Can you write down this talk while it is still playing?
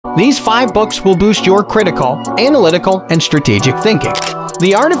These 5 books will boost your critical, analytical, and strategic thinking.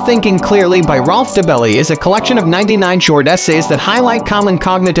 The Art of Thinking Clearly by Rolf Dobelli is a collection of 99 short essays that highlight common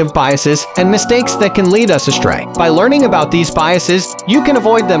cognitive biases and mistakes that can lead us astray. By learning about these biases, you can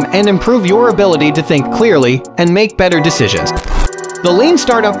avoid them and improve your ability to think clearly and make better decisions. The Lean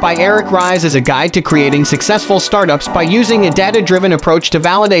Startup by Eric Ries is a guide to creating successful startups by using a data-driven approach to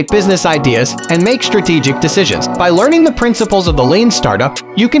validate business ideas and make strategic decisions. By learning the principles of the Lean Startup,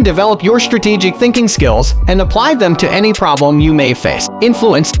 you can develop your strategic thinking skills and apply them to any problem you may face.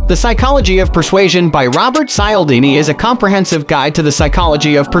 Influence: The Psychology of Persuasion by Robert Cialdini is a comprehensive guide to the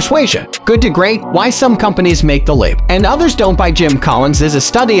psychology of persuasion. Good to Great: Why Some Companies Make the Leap and Others Don't by Jim Collins is a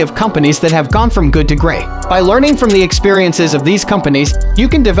study of companies that have gone from good to great. By learning from the experiences of these companies, you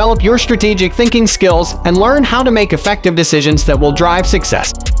can develop your strategic thinking skills and learn how to make effective decisions that will drive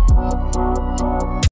success.